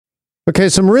Okay,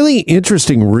 some really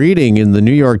interesting reading in the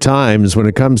New York Times when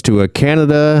it comes to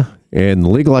Canada and the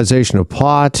legalization of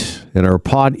pot and our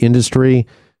pot industry.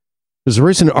 There's a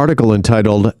recent article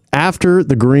entitled, "After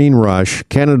the Green Rush,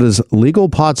 Canada's Legal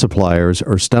Pot Suppliers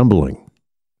Are Stumbling."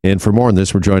 And for more on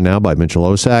this, we're joined now by Mitchell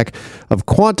Osak of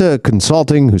Quanta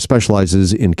Consulting, who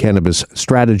specializes in cannabis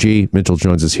strategy. Mitchell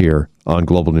joins us here on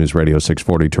Global News Radio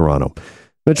 640 Toronto.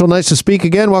 Mitchell, nice to speak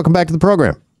again. Welcome back to the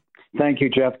program. Thank you,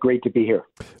 Jeff. Great to be here.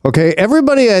 Okay,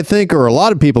 everybody, I think, or a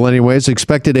lot of people anyways,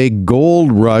 expected a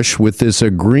gold rush with this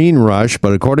green rush,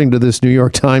 but according to this New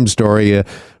York Times story, over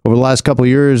the last couple of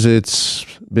years, it's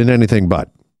been anything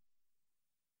but.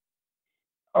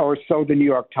 Or so the New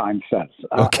York Times says.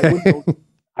 Okay.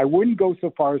 I wouldn't go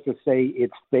so far as to say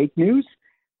it's fake news,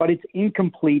 but it's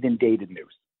incomplete and dated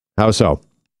news. How so?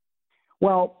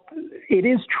 Well, it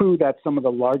is true that some of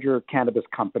the larger cannabis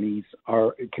companies,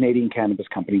 Canadian cannabis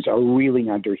companies, are reeling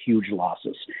under huge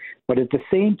losses. But at the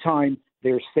same time,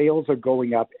 their sales are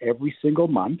going up every single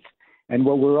month. And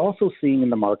what we're also seeing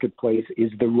in the marketplace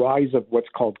is the rise of what's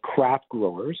called craft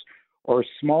growers, or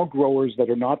small growers that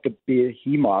are not the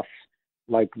behemoths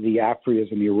like the Afrias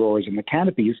and the Auroras and the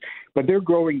Canopies, but they're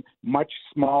growing much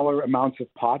smaller amounts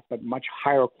of pot, but much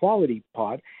higher quality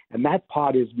pot. And that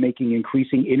pot is making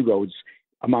increasing inroads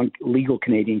among legal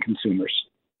Canadian consumers.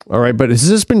 All right, but has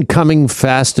this been coming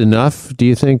fast enough, do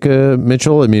you think,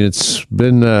 Mitchell? I mean, it's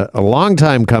been a long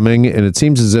time coming, and it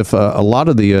seems as if a lot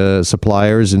of the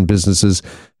suppliers and businesses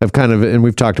have kind of, and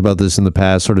we've talked about this in the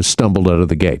past, sort of stumbled out of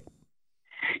the gate.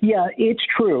 Yeah, it's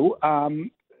true.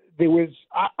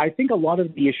 I think a lot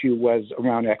of the issue was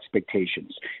around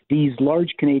expectations. These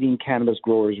large Canadian cannabis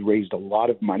growers raised a lot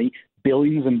of money,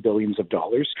 billions and billions of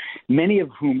dollars, many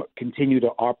of whom continue to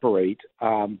operate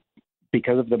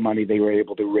because of the money they were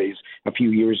able to raise a few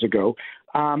years ago.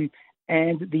 And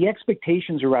the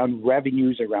expectations around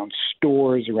revenues, around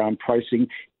stores, around pricing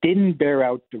didn't bear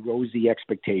out the rosy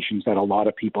expectations that a lot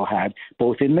of people had,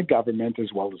 both in the government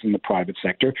as well as in the private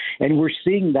sector. And we're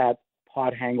seeing that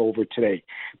pot hangover today.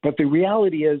 But the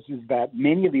reality is that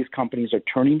many of these companies are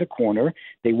turning the corner.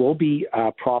 They will be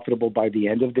profitable by the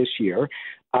end of this year.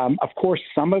 Of course,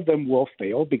 some of them will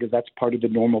fail because that's part of the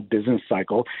normal business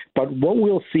cycle. But what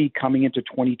we'll see coming into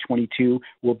 2022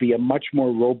 will be a much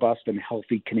more robust and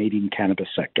healthy Canadian cannabis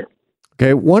sector.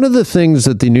 Okay, one of the things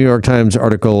that the New York Times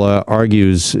article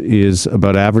argues is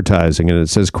about advertising, and it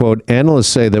says, quote, "Analysts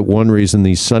say that one reason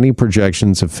these sunny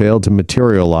projections have failed to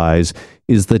materialize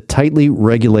is the tightly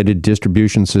regulated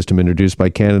distribution system introduced by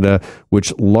Canada,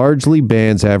 which largely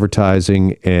bans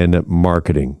advertising and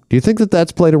marketing." Do you think that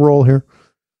that's played a role here?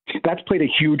 That's played a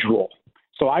huge role.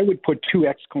 So I would put two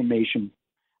exclamation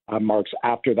marks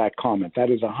after that comment. That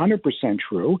is 100%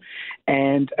 true.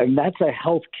 And that's a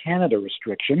Health Canada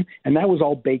restriction. And that was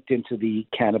all baked into the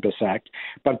Cannabis Act.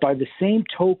 But by the same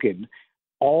token,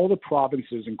 all the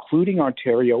provinces, including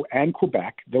Ontario and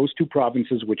Quebec, those two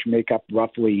provinces which make up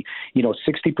roughly,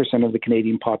 60% of the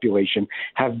Canadian population,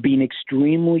 have been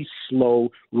extremely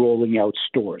slow rolling out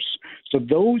stores. So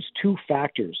those two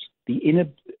factors, the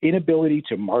inability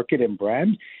to market and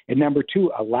brand, and number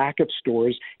two, a lack of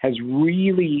stores, has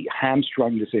really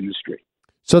hamstrung this industry.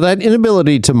 So that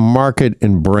inability to market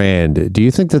and brand, do you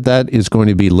think that that is going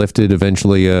to be lifted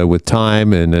eventually with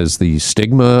time, and as the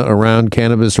stigma around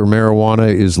cannabis or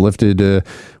marijuana is lifted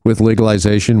with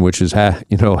legalization, which has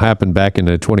happened back in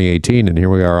 2018, and here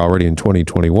we are already in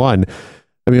 2021?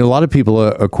 I mean, a lot of people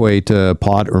equate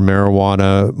pot or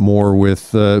marijuana more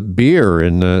with beer,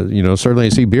 and certainly I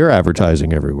see beer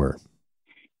advertising everywhere.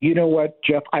 You know what,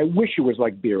 Jeff? I wish it was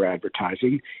like beer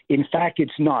advertising. In fact,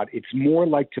 it's not. It's more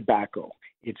like tobacco.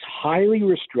 It's highly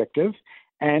restrictive,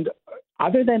 and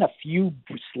other than a few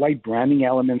slight branding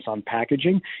elements on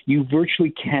packaging, you virtually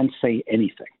can't say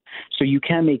anything. So you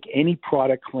can't make any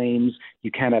product claims, you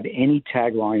can't have any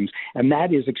taglines, and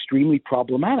that is extremely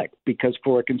problematic because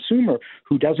for a consumer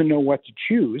who doesn't know what to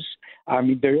choose,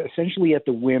 they're essentially at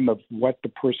the whim of what the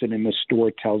person in the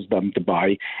store tells them to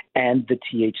buy and the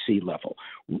THC level.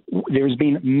 There's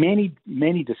been many,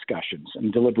 many discussions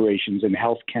and deliberations in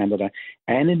Health Canada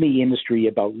and in the industry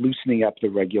about loosening up the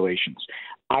regulations.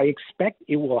 I expect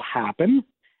it will happen.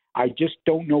 I just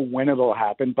don't know when it'll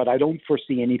happen, but I don't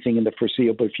foresee anything in the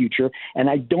foreseeable future. And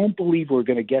I don't believe we're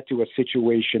going to get to a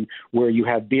situation where you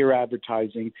have beer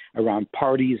advertising around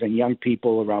parties and young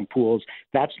people around pools.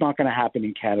 That's not going to happen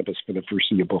in cannabis for the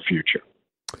foreseeable future.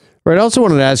 Right. I also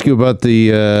wanted to ask you about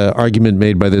the argument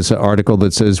made by this article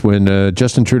that says when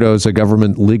Justin Trudeau's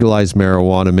government legalized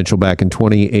marijuana, Mitchell, back in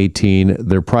 2018,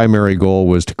 their primary goal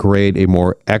was to create a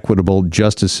more equitable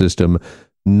justice system,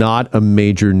 not a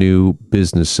major new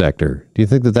business sector. Do you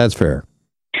think that that's fair?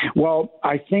 Well,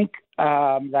 I think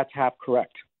that's half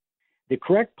correct. The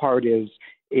correct part is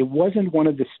it wasn't one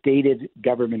of the stated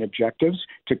government objectives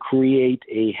to create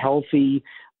a healthy,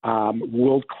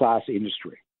 world-class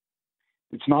industry.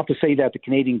 It's not to say that the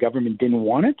Canadian government didn't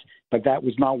want it, but that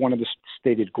was not one of the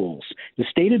stated goals. The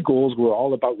stated goals were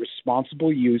all about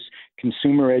responsible use,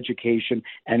 consumer education,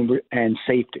 and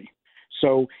safety.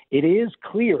 So it is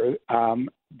clear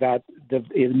that the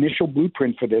initial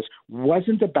blueprint for this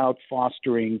wasn't about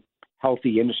fostering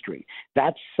healthy industry.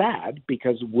 That's sad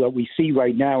because what we see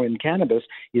right now in cannabis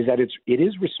is that it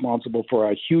is responsible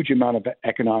for a huge amount of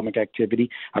economic activity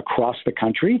across the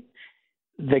country.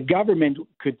 The government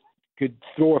could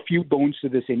throw a few bones to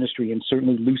this industry and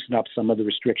certainly loosen up some of the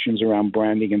restrictions around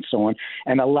branding and so on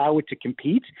and allow it to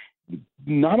compete,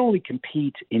 not only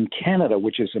compete in Canada,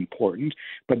 which is important,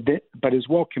 but as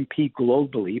well compete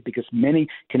globally because many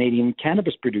Canadian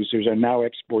cannabis producers are now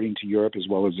exporting to Europe as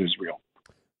well as Israel.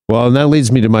 Well, and that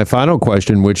leads me to my final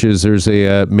question, which is there's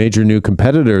a major new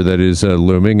competitor that is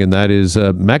looming, and that is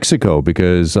Mexico,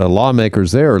 because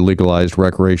lawmakers there legalized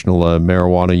recreational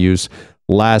marijuana use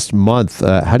last month.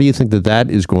 How do you think that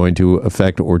is going to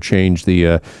affect or change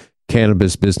the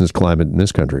cannabis business climate in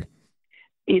this country?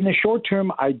 In the short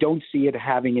term, I don't see it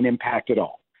having an impact at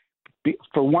all.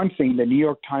 For one thing, the New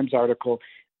York Times article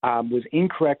was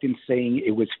incorrect in saying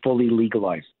it was fully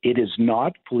legalized. It is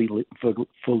not fully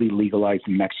legalized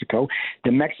in Mexico.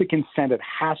 The Mexican Senate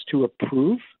has to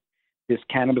approve this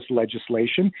cannabis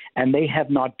legislation, and they have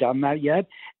not done that yet.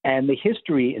 And the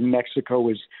history in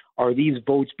Mexico are these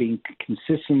votes being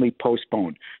consistently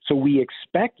postponed. So we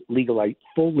expect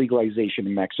full legalization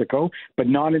in Mexico, but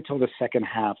not until the second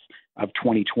half of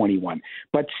 2021.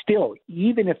 But still,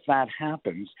 even if that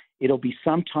happens, it'll be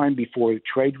some time before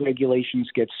trade regulations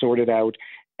get sorted out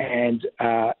and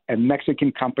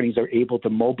Mexican companies are able to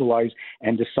mobilize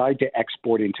and decide to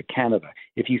export into Canada.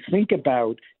 If you think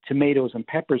about tomatoes and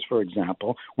peppers, for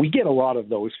example, we get a lot of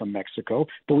those from Mexico,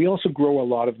 but we also grow a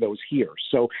lot of those here.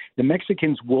 So the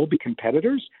Mexicans will be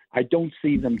competitors. I don't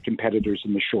see them competitors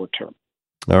in the short term.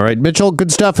 All right, Mitchell,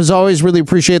 good stuff as always. Really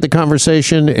appreciate the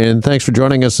conversation, and thanks for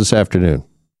joining us this afternoon.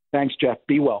 Thanks, Jeff.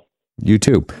 Be well. You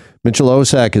too. Mitchell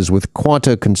Osak is with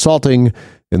Quanta Consulting,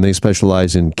 and they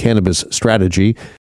specialize in cannabis strategy.